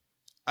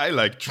I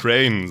like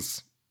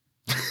trains.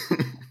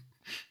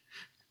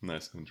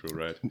 Nice intro,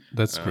 right?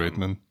 That's great,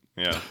 man.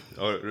 Yeah,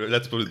 or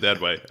let's put it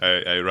that way.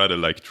 I rather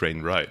like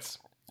train rides,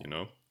 you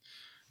know,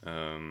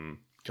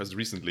 because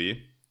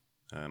recently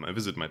I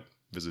visited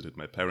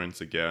my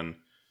parents again,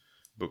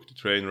 booked a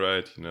train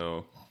ride, you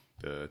know,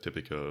 the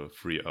typical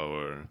 3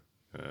 hour,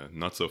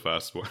 not so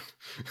fast one,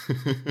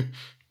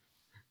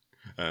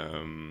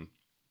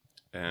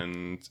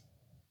 and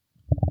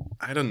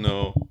I don't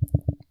know.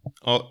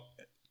 All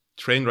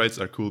train rides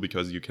are cool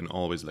because you can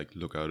always like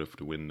look out of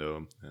the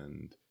window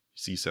and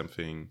see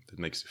something that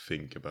makes you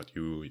think about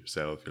you,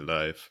 yourself, your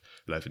life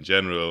in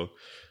general,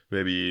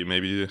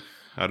 maybe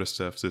other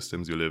stuff,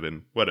 systems you live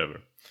in,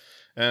 whatever.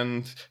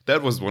 And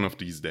that was one of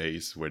these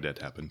days where that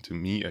happened to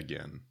me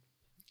again.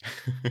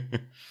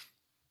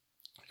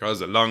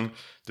 Because along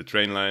the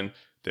train line,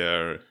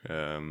 there,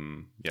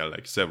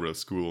 like several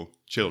school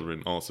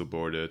children also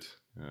boarded.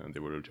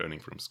 They were returning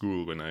from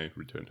school when I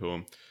returned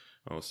home.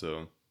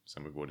 Also,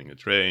 some were boarding a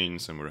train,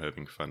 some were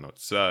having fun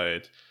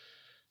outside,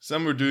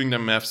 some were doing their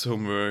maths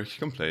homework,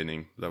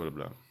 complaining, blah, blah,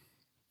 blah.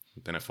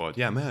 Then I thought,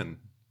 yeah, man,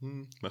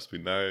 must be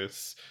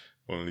nice.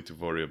 Only to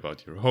worry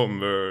about your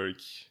homework.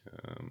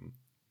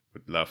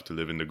 Would love to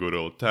live in the good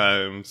old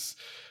times.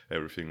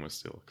 Everything was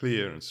still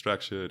clear and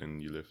structured,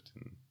 and you lived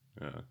in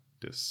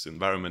this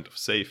environment of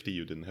safety.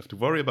 You didn't have to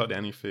worry about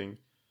anything.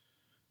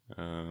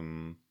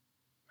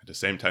 At the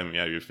same time,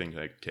 yeah, you think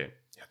like, okay,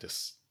 yeah,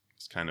 this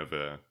is kind of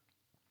a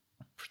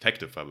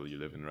protective bubble you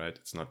live in, right?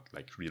 It's not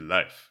like real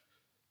life.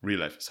 Real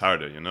life is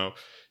harder, you know.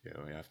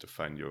 You have to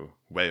find your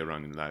way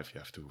around in life. You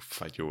have to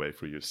fight your way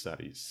through your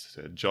studies.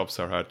 Jobs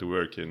are hard to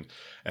work in.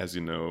 As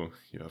you know,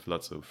 you have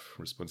lots of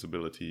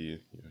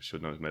responsibility. You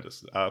should not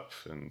mess up.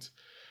 And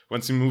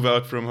once you move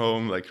out from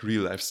home, like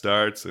real life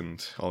starts,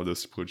 and all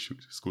those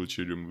school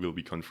children will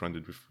be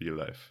confronted with real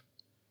life.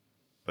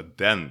 But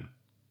then,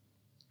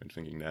 when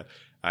thinking that,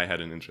 I had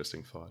an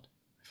interesting thought.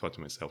 I thought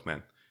to myself,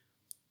 man,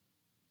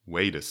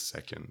 wait a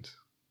second.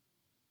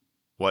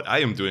 What I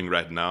am doing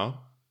right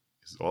now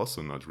is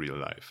also not real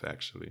life,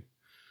 actually.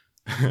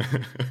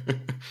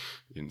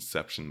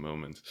 Inception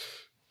moment.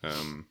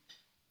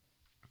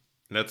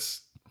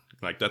 That's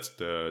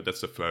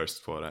the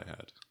first thought I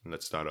had.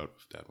 Let's start out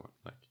with that one.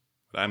 Like,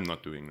 what I'm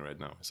doing right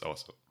now is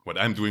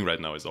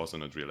also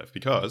not real life,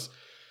 because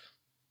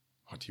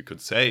what you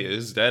could say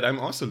is that I'm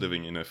also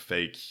living in a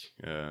fake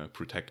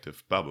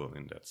protective bubble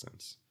in that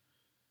sense.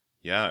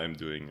 Yeah, I'm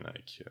doing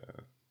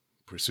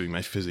pursuing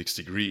my physics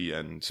degree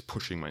and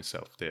pushing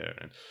myself there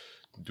and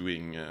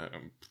doing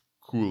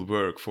cool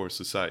work for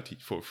society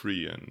for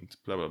free and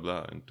blah, blah,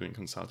 blah, and doing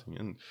consulting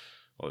and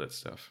all that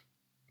stuff.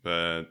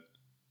 But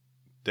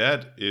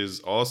that is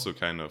also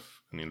kind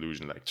of an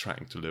illusion, like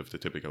trying to live the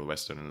typical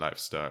Western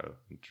lifestyle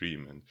and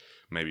dream and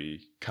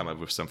maybe come up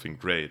with something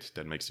great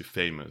that makes you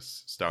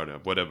famous,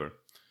 startup, whatever.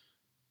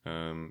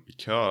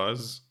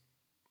 Because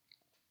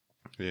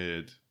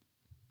it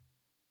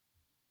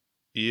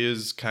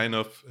is kind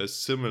of a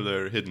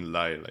similar hidden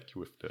lie, like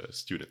with the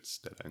students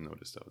that I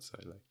noticed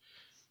outside, like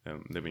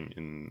living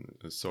in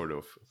a sort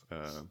of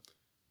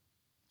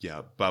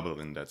bubble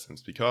in that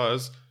sense,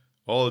 because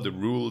all the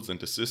rules and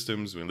the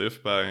systems we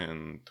live by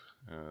and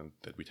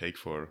that we take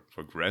for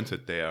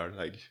granted, they're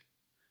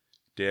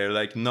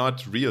like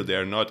not real.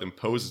 They're not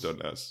imposed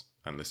on us,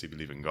 unless you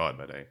believe in God.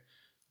 But I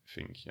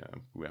think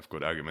we have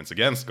good arguments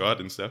against God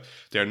and stuff.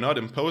 They're not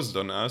imposed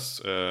on us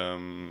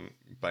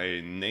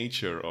by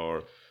nature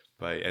or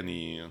by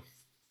any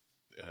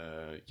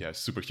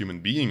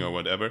superhuman being or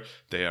whatever.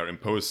 They are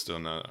imposed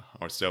on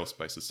ourselves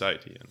by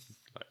society and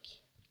like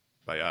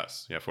by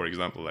us. Yeah, for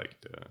example,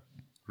 like the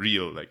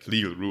real like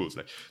legal rules,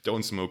 like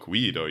don't smoke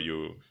weed, or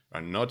you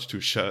are not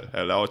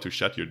allowed to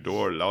shut your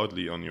door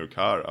loudly on your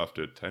car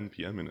after 10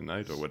 p.m. in the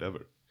night or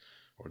whatever.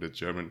 Or the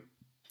German,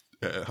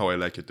 how I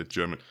like it, the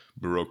German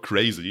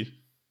bureaucracy.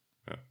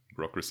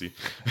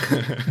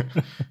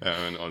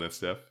 And all that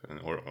stuff,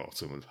 or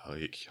also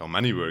like how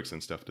money works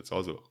and stuff. That's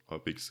also a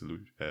big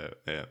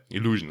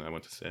illusion, I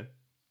want to say.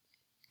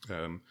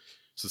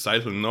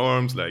 Societal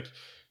norms, like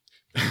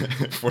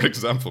for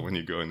example, when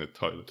you go in the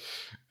toilet,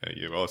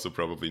 you also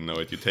probably know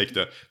it. You take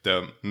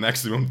the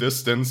maximum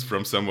distance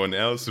from someone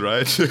else,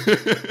 right?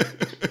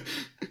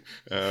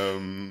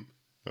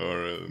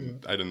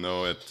 I don't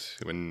know,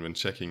 when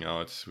checking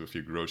out with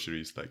your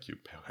groceries, like you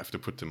have to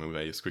put them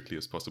away as quickly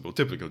as possible.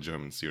 Typical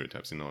German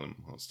stereotypes,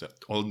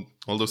 all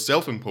those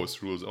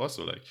self-imposed rules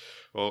also, like,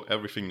 well,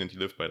 everything that you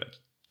live by, like,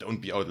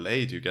 don't be out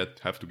late,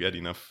 have to get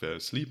enough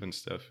sleep and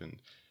stuff, and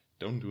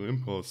don't do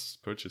impulse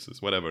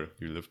purchases, whatever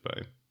you live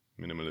by,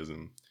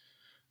 minimalism.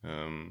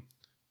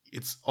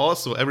 It's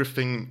also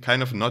everything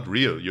kind of not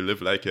real. You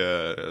live like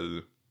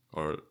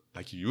or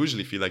like you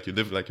usually feel like you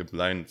live like a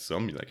blind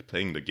zombie, like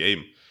playing the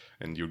game.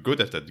 And you're good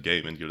at that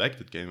game, and you like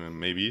that game,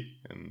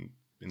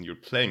 and you're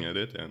playing at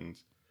it, and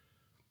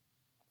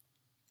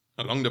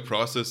along the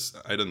process,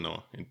 I don't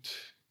know.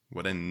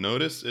 What I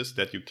notice is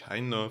that you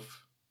kind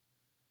of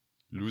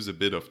lose a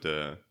bit of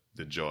the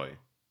joy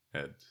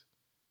at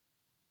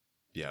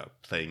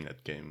playing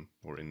that game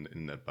or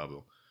in that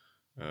bubble.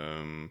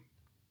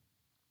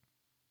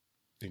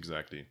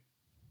 Exactly.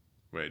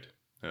 Wait.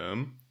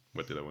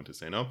 What did I want to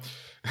say now?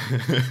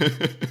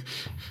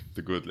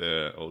 The good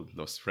old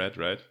lost thread,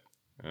 right?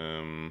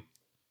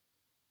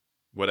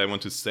 What I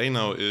want to say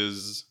now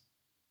is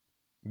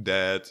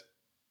that,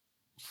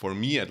 for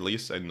me at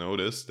least, I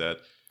noticed that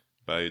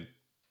by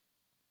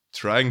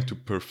trying to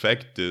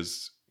perfect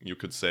this, you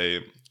could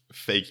say,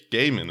 fake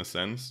game in a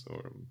sense,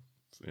 or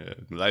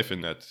life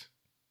in that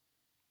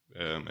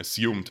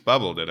assumed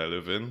bubble that I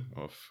live in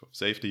of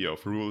safety,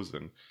 of rules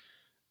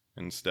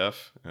and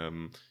stuff,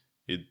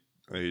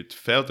 it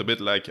felt a bit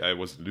like I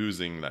was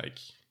losing like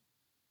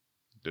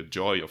the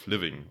joy of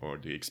living or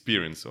the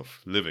experience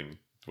of living.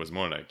 It was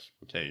more like,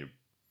 okay,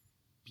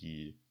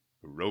 be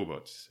a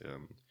robot,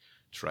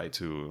 try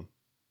to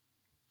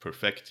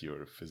perfect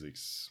your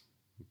physics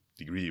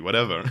degree,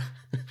 whatever,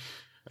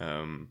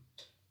 and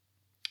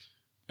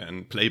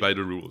play by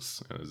the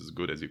rules as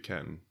good as you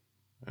can.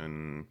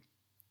 And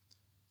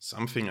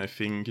something I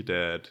think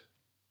that,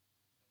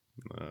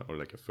 or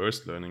like a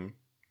first learning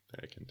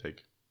that I can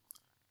take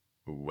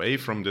away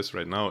from this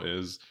right now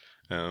is,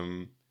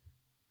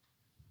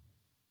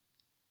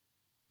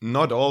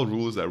 not all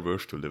rules are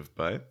worth to live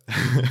by.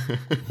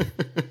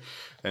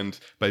 And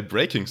by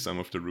breaking some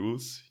of the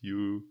rules,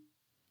 you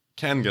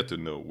can get to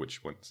know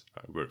which ones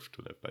are worth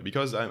to live by.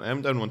 Because I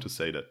don't want to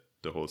say that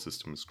the whole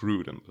system is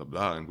screwed and blah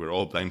blah, and we're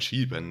all blind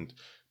sheep and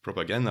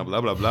propaganda, blah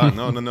blah blah.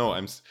 No.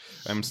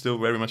 I'm still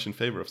very much in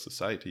favor of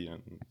society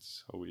and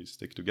how we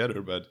stick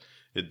together. But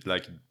it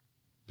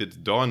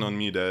dawned on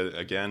me that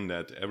again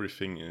that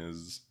everything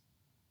is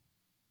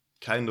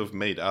kind of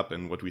made up,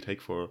 and what we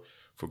take for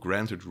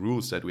granted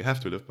rules that we have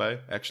to live by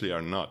actually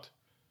are not.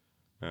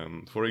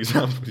 For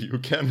example, you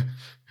can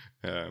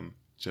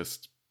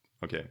just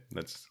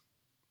let's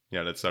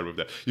start with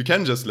that. You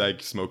can just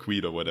like smoke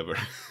weed or whatever,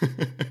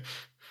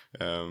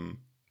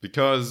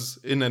 because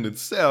in and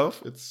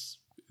itself it's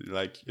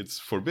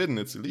forbidden,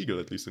 it's illegal,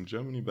 at least in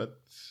Germany, but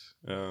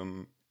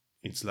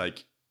it's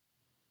like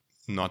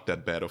not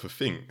that bad of a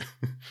thing,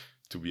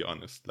 to be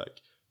honest. Like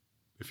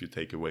if you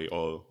take away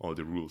all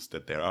the rules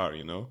that there are,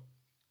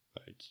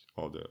 like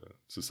all the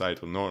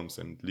societal norms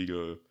and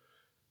legal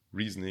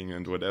reasoning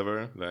and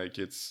whatever, like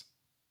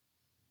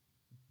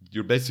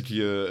you're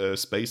basically a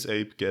space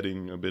ape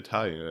getting a bit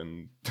high,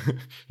 and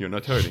you're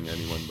not hurting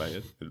anyone by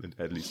it,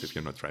 at least if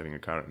you're not driving a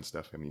car and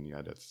stuff. I mean,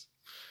 yeah, that's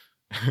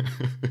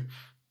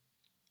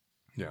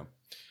yeah.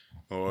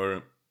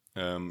 Or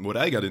what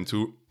I got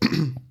into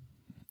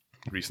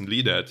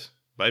recently, that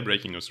by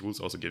breaking those rules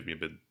also gave me a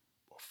bit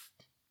of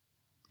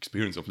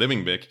experience of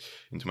living back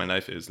into my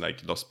life, is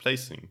like lost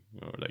placing,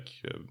 or like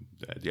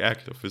the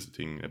act of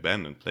visiting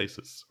abandoned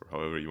places, or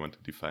however you want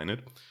to define it.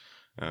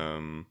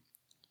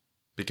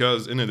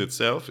 Because in it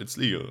itself, it's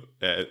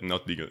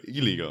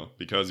illegal,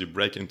 because you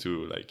break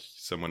into like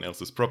someone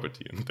else's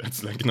property, and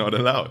that's like not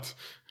allowed.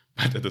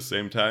 But at the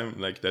same time,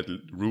 like that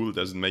rule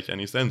doesn't make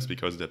any sense,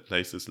 because that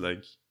place is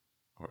like,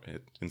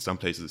 in some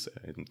places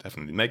it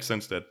definitely makes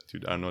sense that you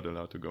are not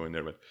allowed to go in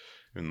there, but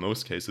in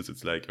most cases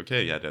it's like,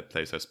 okay, yeah, that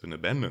place has been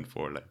abandoned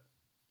for like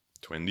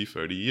 20,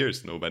 30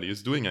 years. Nobody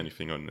is doing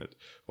anything on it.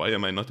 Why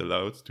am I not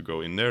allowed to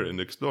go in there and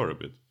explore a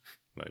bit?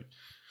 Like,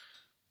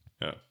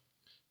 yeah,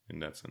 in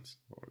that sense.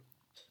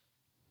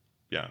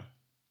 Yeah,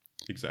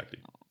 exactly.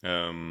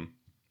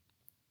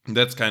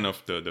 That's kind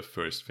of the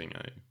first thing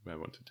I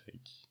want to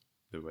take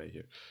away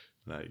here.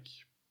 Like,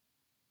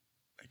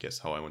 I guess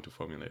how I want to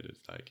formulate it,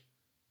 like,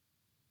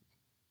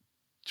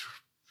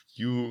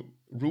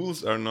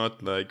 rules are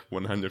not like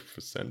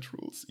 100%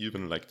 rules,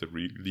 even like the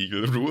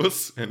legal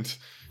rules, and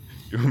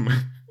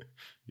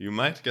you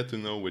might get to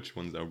know which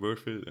ones are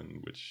worth it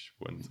and which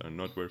ones are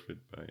not worth it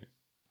by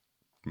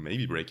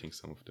maybe breaking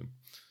some of them.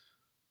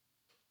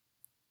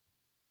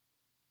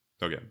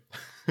 Okay.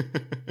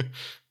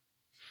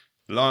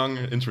 Long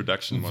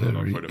introduction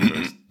monologue for the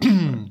first.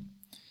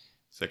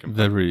 Second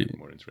part, very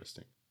more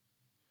interesting.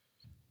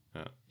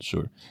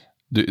 Sure.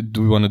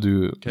 Do we want to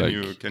do can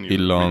you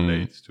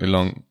a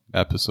long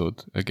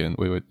episode again?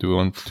 Wait. Do we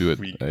want to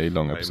do a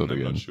long episode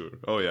again? I'm not sure.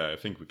 Oh yeah, I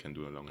think we can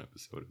do a long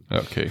episode.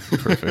 Okay,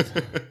 perfect.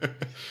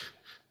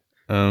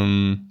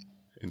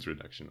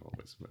 Introduction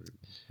always very.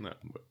 No,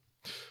 but.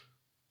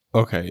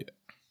 Okay,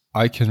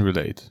 I can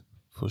relate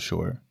for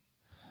sure.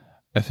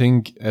 I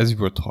think as you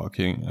were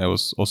talking, I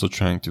was also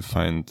trying to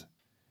find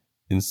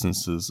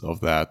instances of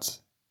that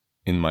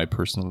in my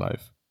personal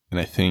life. And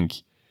I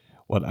think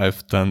what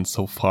I've done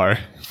so far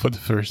for the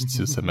first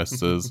 2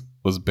 semesters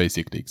was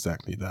basically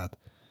exactly that.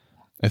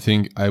 I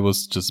think I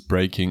was just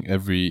breaking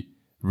every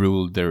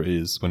rule there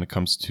is when it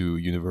comes to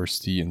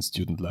university and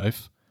student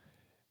life,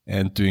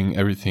 and doing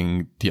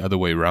everything the other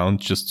way around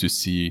just to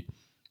see,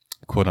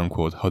 quote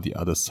unquote, how the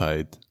other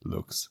side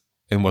looks.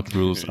 And what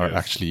rules are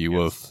actually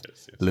worth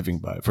living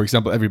by. For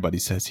example, everybody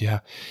says,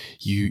 yeah,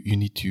 you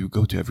need to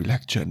go to every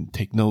lecture and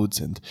take notes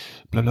and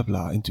blah, blah,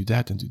 blah, and do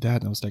that and do that.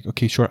 And I was like,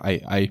 okay, sure,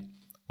 I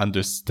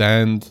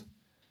understand.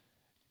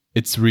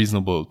 It's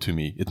reasonable to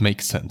me. It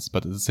makes sense.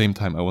 But at the same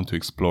time, I want to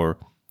explore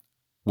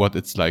what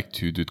it's like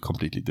to do it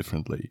completely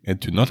differently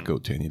and to not go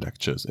to any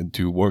lectures and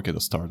to work at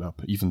a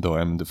startup, even though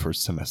I'm in the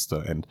first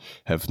semester and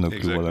have no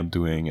clue what I'm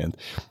doing, and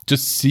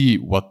just see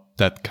what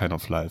that kind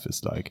of life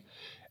is like.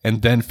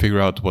 And then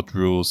figure out what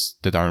rules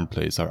that are in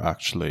place are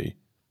actually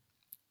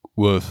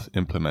worth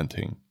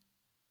implementing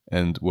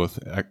and worth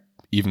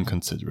even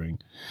considering.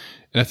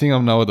 And I think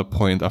I'm now at a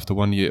point after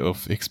 1 year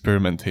of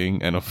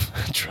experimenting and of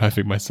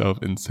driving myself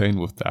insane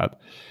with that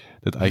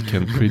I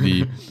can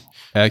pretty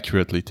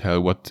accurately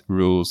tell what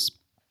rules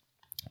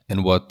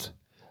and what,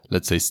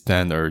 let's say,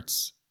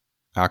 standards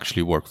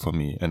actually work for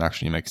me and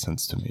actually make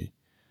sense to me.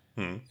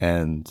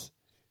 And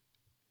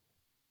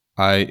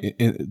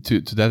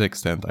to that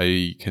extent,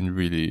 I can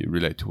really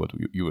relate to what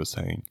you were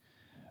saying.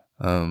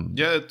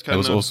 It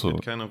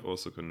kind of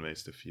also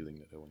conveys the feeling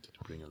that I wanted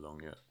to bring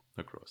along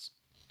across.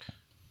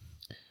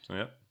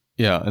 So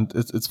and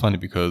it's funny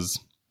because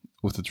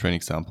with the train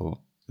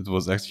example, it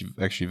was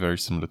actually very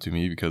similar to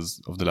me,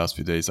 because of the last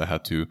few days I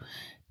had to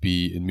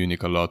be in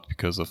Munich a lot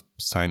because of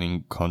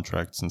signing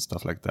contracts and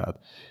stuff like that.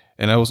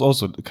 And I was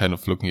also kind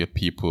of looking at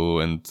people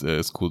and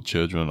school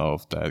children, all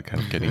of that,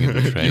 kind of getting in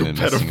the train and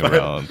messing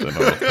around and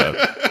all of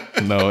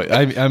that. No,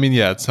 I mean,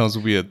 yeah, it sounds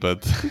weird,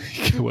 but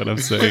you get what I'm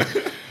saying.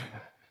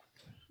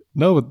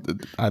 No,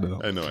 I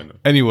don't know. I know.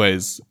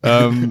 Anyways,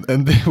 and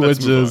they were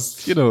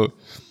just,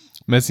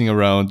 messing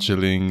around,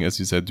 chilling, as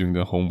you said, doing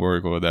the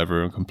homework or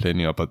whatever, and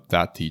complaining about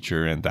that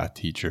teacher and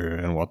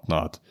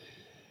whatnot.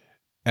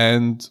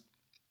 And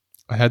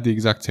I had the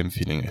exact same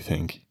feeling, I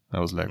think. I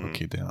was like,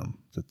 okay, damn,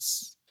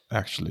 that's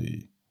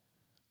actually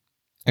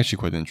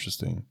quite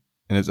interesting.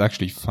 And it's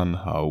actually fun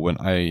how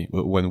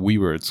when we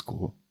were at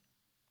school,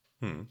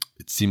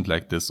 it seemed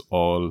like this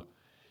all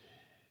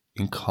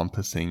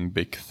encompassing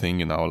big thing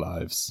in our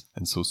lives,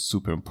 and so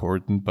super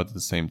important, but at the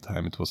same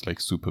time it was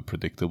like super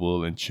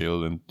predictable and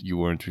chill, and you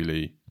weren't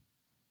really,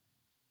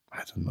 I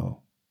don't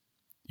know,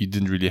 you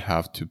didn't really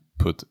have to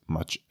put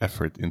much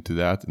effort into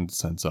that, in the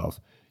sense of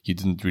you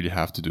didn't really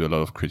have to do a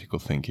lot of critical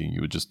thinking.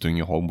 You were just doing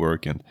your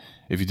homework, and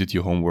if you did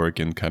your homework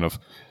and kind of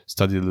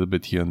studied a little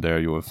bit here and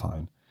there, you were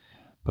fine.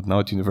 But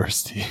now at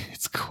university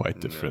it's quite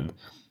different,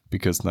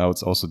 because now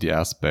it's also the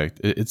aspect,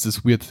 it's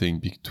this weird thing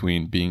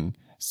between being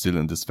still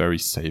in this very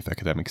safe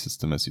academic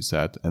system, as you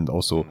said, and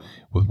also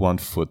with one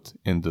foot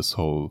in this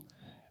whole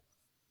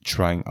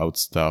trying out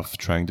stuff,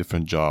 trying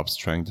different jobs,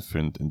 trying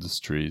different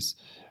industries,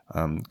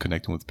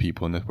 connecting with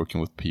people, networking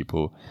with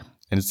people.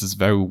 And it's this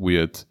very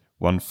weird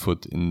one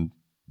foot in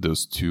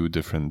those two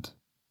different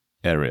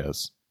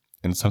areas.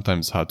 And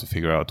sometimes it's hard to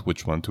figure out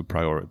which one to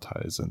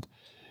prioritize. And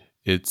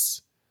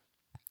it's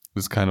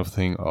this kind of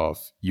thing of,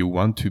 you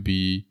want to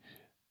be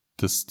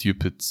the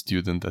stupid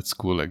student at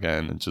school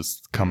again and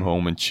just come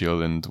home and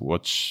chill and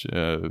watch,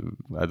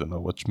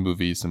 watch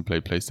movies and play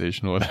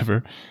PlayStation or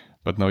whatever.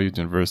 But now you're at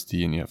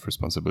university and you have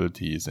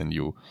responsibilities, and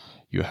you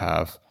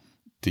have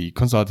the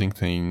consulting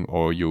thing,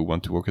 or you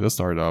want to work at a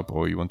startup,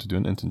 or you want to do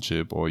an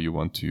internship, or you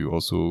want to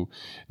also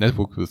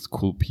network with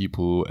cool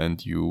people,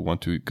 and you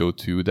want to go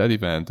to that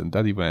event. And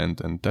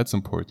that's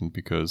important,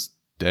 because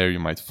there you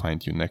might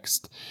find your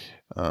next,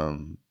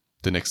 the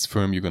next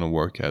firm you're going to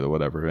work at or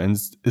whatever. And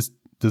it's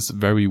this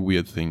very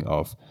weird thing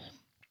of,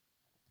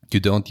 you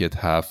don't yet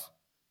have,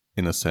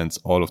 in a sense,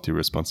 all of the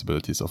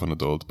responsibilities of an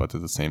adult, but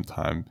at the same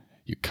time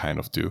you kind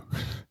of do,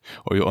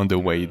 or you're on the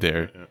way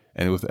there.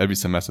 And with every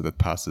semester that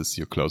passes,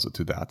 you're closer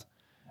to that,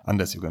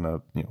 unless you're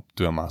gonna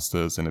do a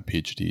master's and a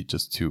PhD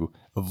just to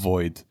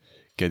avoid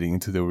getting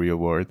into the real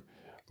world.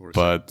 Or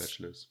but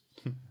bachelor's.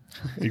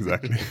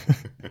 Exactly.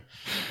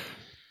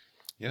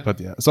 Yeah.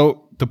 But yeah,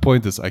 so the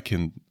point is, I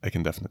can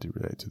definitely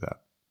relate to that.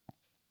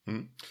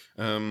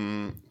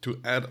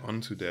 To add on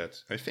to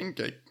that, I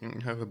think I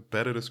can have a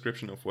better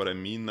description of what I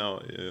mean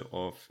now.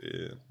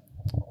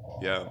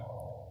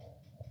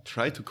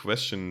 Try to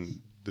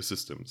question the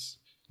systems,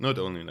 not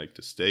only like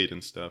the state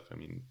and stuff. I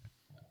mean,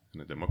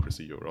 in a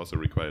democracy, you're also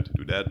required to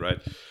do that,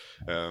 right?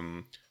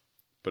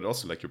 But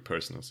also like your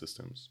personal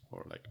systems,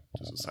 or like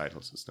the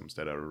societal systems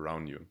that are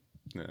around you.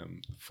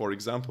 For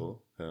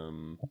example,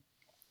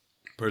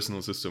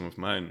 personal system of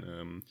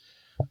mine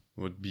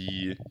would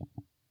be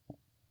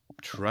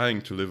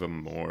trying to live a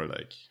more,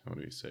 like, how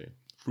do you say,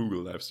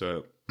 frugal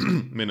lifestyle,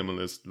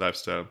 minimalist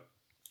lifestyle.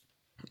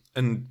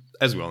 And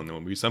as we all know,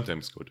 we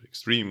sometimes go to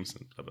extremes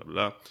and blah, blah,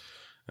 blah.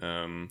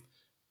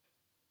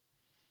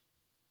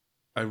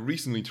 I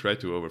recently tried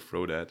to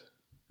overthrow that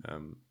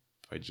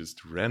by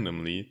just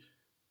randomly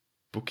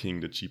booking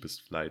the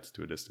cheapest flights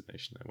to a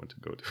destination I want to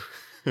go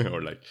to,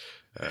 or like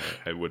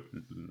I would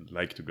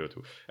like to go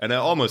to. And I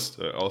almost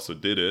also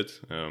did it,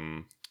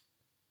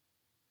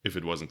 if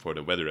it wasn't for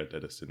the weather at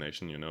that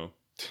destination,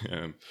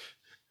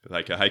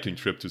 like a hiking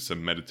trip to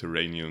some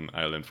Mediterranean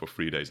island for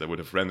 3 days. I would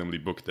have randomly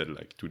booked that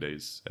like 2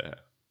 days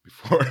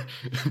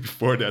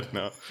before that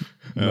now.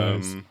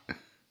 Nice.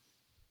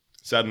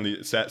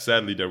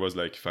 Sadly, there was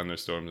like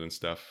thunderstorms and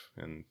stuff,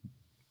 and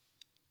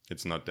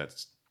it's not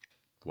that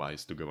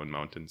wise to go on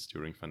mountains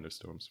during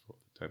thunderstorms all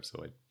the time,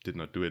 so I did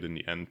not do it in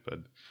the end. But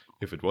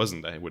if it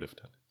wasn't, I would have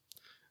done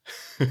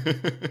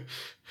it.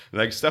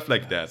 Like stuff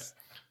like that.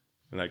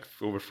 like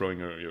overthrowing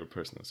your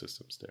personal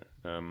systems there.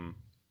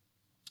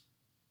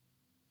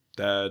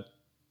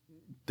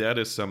 That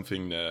is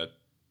something that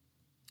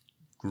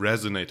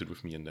resonated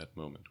with me in that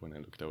moment when I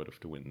looked out of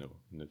the window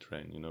in the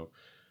train, you know.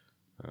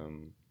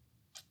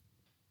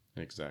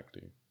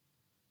 Exactly.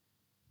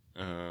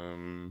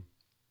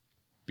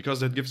 Because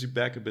that gives you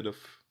back a bit of,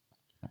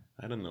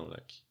 I don't know,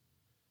 like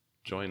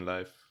joy in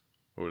life,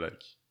 or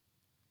like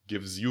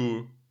gives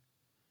you,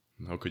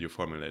 how could you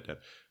formulate that?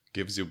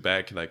 Gives you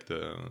back like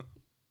the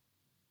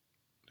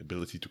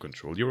ability to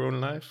control your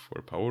own life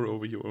or power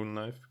over your own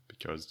life.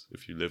 Because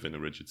if you live in a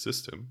rigid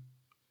system,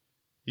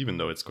 even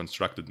though it's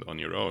constructed on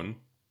your own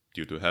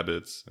due to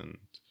habits and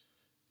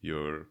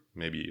your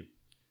maybe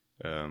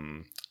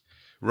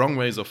wrong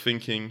ways of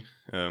thinking,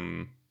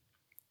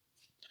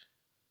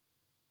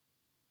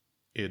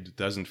 it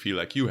doesn't feel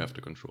like you have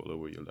the control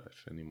over your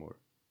life anymore,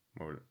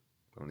 or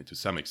only to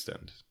some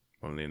extent,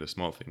 only in the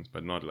small things,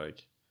 but not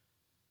like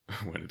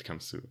when it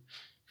comes to,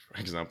 for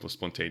example,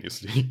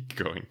 spontaneously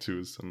going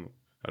to some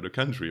other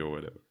country or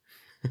whatever.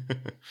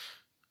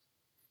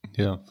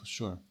 Yeah, for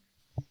sure.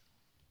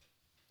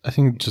 I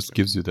think it just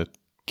gives you that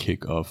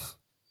kick of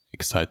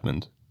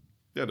excitement.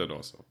 Yeah, that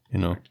also. You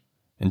know, Like,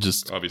 and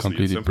just obviously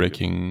completely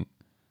breaking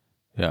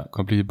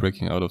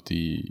out of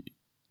the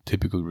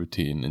typical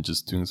routine and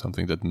just doing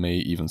something that may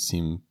even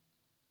seem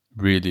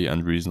really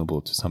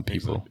unreasonable to some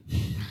people.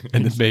 Exactly.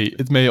 And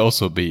it may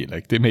also be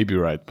like, they may be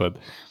right, but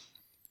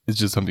it's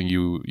just something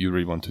you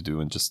really want to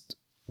do and just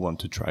want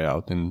to try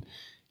out, and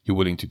you're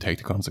willing to take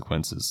the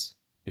consequences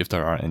if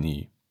there are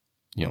any,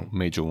 you know,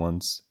 major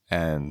ones,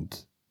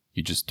 and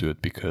you just do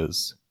it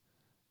because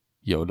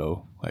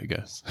YOLO, I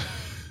guess.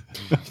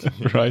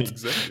 Right?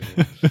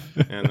 Exactly.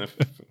 And I've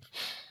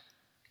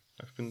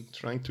been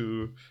trying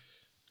to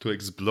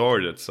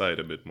explore that side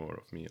a bit more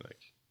of me,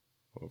 like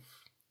of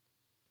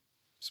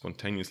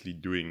spontaneously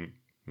doing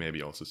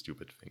maybe also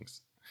stupid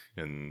things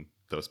in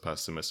those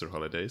past semester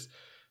holidays.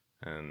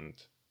 And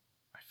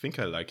I think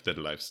I like that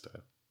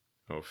lifestyle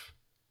of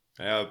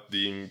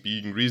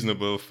being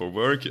reasonable for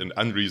work and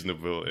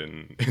unreasonable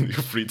in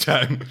your free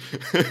time.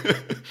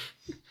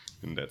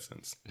 In that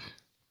sense.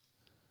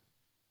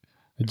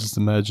 I just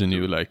imagine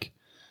you like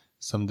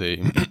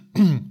someday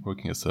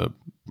working as a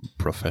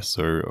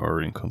professor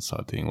or in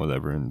consulting,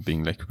 whatever, and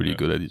being like really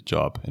good at your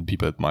job, and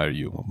people admire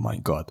you. Oh my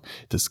God,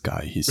 this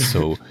guy, he's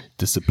so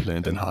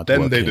disciplined and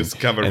hardworking. Then they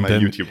discover my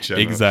YouTube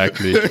channel.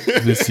 Exactly.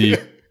 They see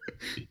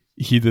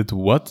he did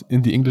what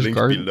in the English Link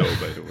garden? below,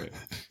 by the way.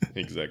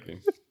 Exactly.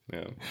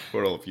 Yeah.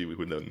 For all of you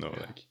who don't know,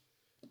 like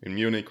in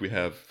Munich, we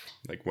have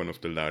like one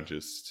of the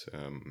largest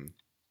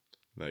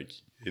like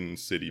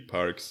in-city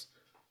parks.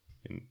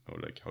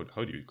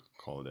 How do you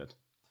call that?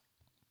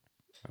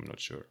 I'm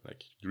not sure.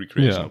 Like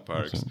recreational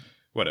parks, awesome.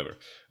 Whatever.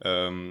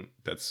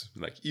 That's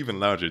like even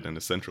larger than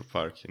the Central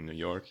Park in New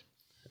York.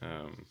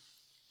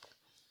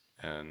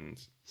 And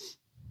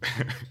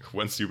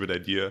one stupid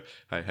idea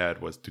I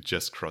had was to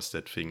just cross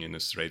that thing in a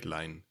straight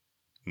line,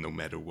 no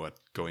matter what,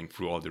 going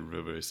through all the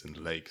rivers and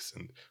lakes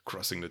and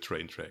crossing the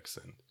train tracks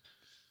and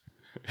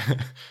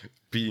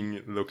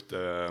being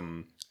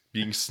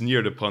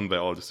sneered upon by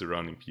all the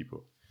surrounding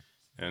people.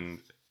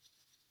 And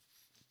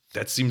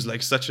that seems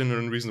like such an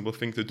unreasonable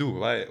thing to do.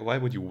 Why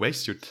would you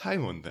waste your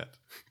time on that?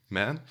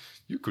 Man,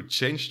 you could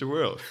change the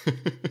world.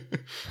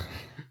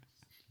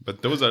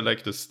 But those are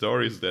like the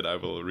stories that I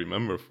will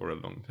remember for a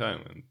long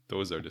time. And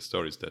those are the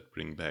stories that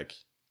bring back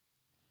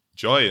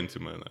joy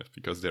into my life,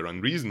 because they're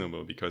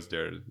unreasonable, because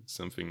they're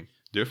something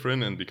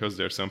different, and because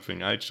they're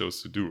something I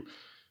chose to do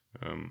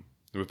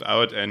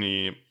without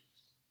any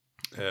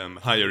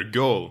higher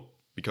goal,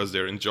 because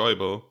they're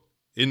enjoyable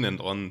in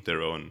and on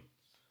their own.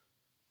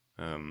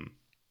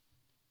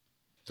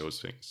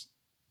 Those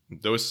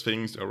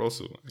things are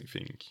also, I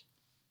think,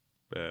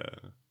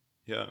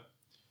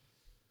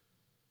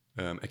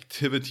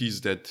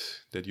 activities that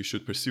you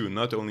should pursue.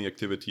 Not only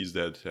activities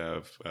that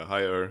have a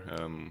higher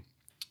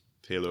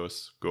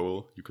telos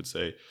goal, you could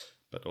say,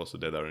 but also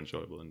that are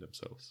enjoyable in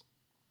themselves.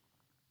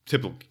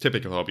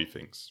 Typical hobby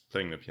things,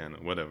 playing the piano,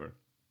 whatever.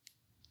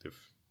 If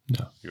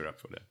you're up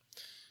for that.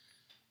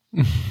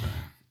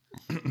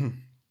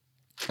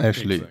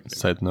 Actually, Exactly.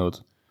 Side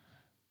note,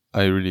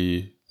 I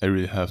really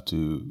have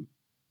to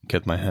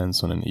get my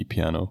hands on an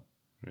e-piano.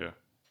 Yeah.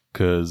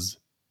 Because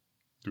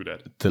Do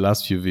that. the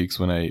last few weeks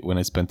when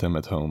I spent them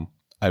at home,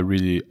 I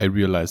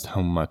realized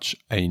how much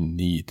I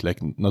need.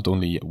 Like, not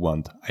only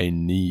want, I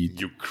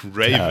need You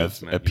crave to have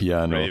it, man. a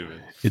piano. You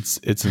crave it.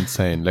 It's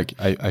insane. Like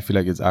I feel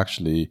like it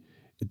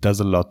does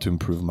a lot to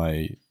improve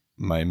my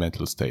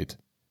mental state.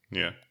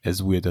 Yeah.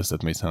 As weird as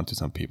that may sound to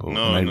some people,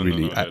 No, and no, I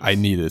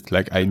need it.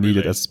 Like I need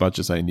it relates. as much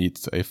as I need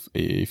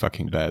a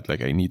fucking bed.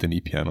 Like I need an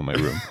e-piano in my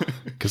room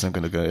because I'm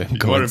gonna go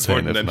More insane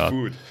important if than not.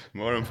 food.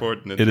 More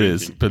important than It drinking.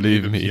 is,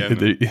 believe The me, piano,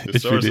 it the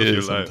source really of your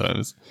is life.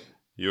 sometimes.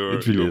 Your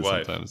It really is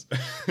wife. sometimes.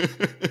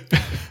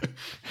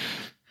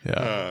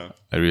 Yeah,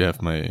 I really have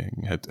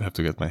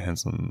to get my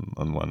hands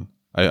on one.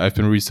 I've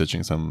been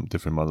researching some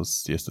different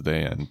models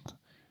yesterday, and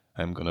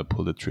I'm gonna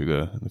pull the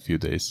trigger in a few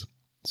days.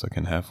 so I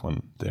can have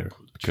one there.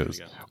 Because,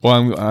 Again.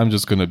 or I'm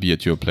just gonna be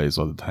at your place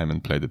all the time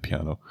and play the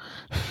piano.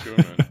 Sure,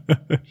 man.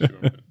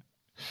 Sure, man.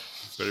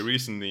 Very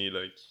recently,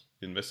 like,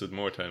 invested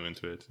more time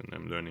into it, and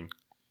I'm learning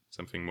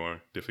something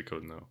more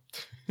difficult now.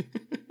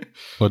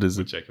 What is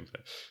it? Which I can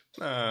play.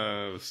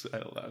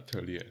 I'll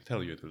tell you at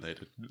a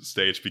later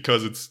stage,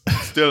 because it's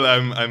still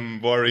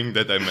I'm worrying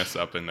that I mess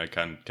up and I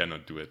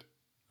cannot do it.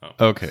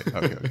 Oh. Okay.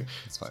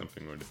 It's fine.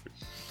 Something more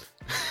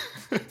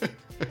difficult.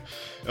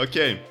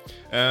 Okay,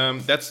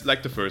 that's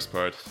like the first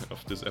part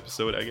of this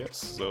episode, I guess.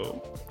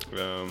 So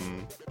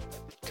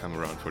come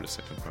around for the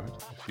second part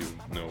if you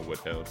know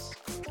what else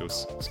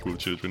those school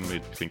children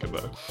made me think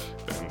about.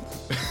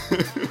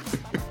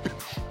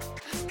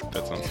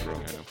 That sounds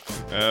wrong, I know.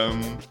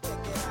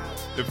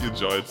 If you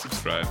enjoyed,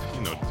 subscribe.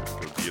 You know the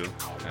typical deal.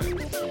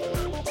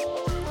 And